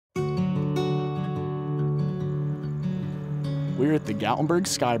We're at the Gatlinburg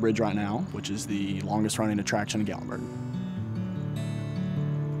Sky Bridge right now, which is the longest running attraction in Gatlinburg.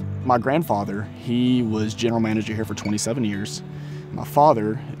 My grandfather, he was general manager here for 27 years. My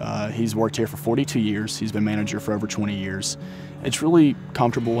father, he's worked here for 42 years. He's been manager for over 20 years. It's really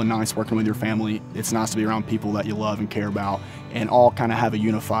comfortable and nice working with your family. It's nice to be around people that you love and care about and all kind of have a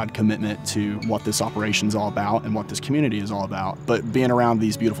unified commitment to what this operation is all about and what this community is all about. But being around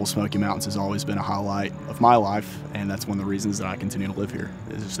these beautiful Smoky Mountains has always been a highlight of my life, and that's one of the reasons that I continue to live here,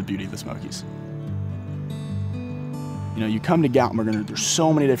 is just the beauty of the Smokies. You know, you come to Gatlinburg and there's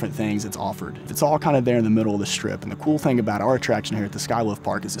so many different things that's offered. It's all kind of there in the middle of the strip. And the cool thing about our attraction here at the SkyLift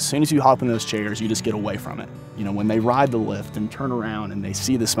Park is as soon as you hop in those chairs, you just get away from it. You know, when they ride the lift and turn around and they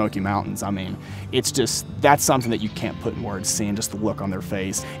see the Smoky Mountains, I mean, it's just, that's something that you can't put in words, seeing just the look on their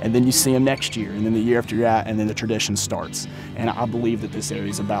face. And then you see them next year, and then the year after that, and then the tradition starts. And I believe that this area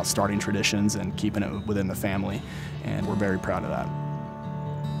is about starting traditions and keeping it within the family. And we're very proud of that.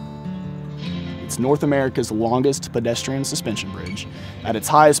 It's North America's longest pedestrian suspension bridge. At its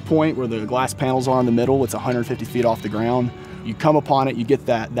highest point, where the glass panels are in the middle, it's 150 feet off the ground. You come upon it, you get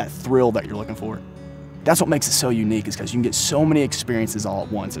that thrill that you're looking for. That's what makes it so unique, is because you can get so many experiences all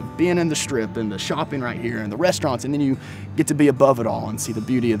at once, of being in the strip and the shopping right here and the restaurants, and then you get to be above it all and see the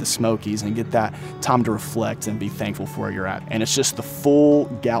beauty of the Smokies and get that time to reflect and be thankful for where you're at. And it's just the full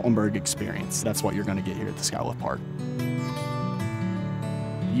Gatlinburg experience. That's what you're going to get here at the SkyLift Park.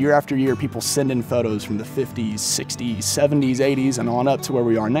 Year after year, people send in photos from the 50s, 60s, 70s, 80s, and on up to where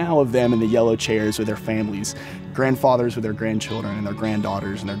we are now of them in the yellow chairs with their families, grandfathers with their grandchildren and their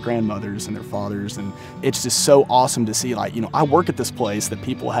granddaughters and their grandmothers and their fathers. And it's just so awesome to see, like, you know, I work at this place that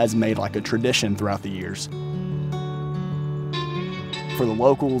people has made like a tradition throughout the years. For the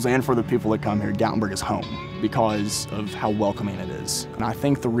locals and for the people that come here, Gatlinburg is home because of how welcoming it is. And I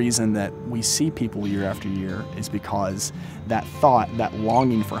think the reason that we see people year after year is because that thought, that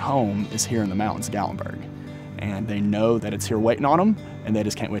longing for home is here in the mountains of Gatlinburg. And they know that it's here waiting on them, and they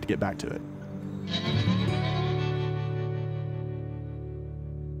just can't wait to get back to it.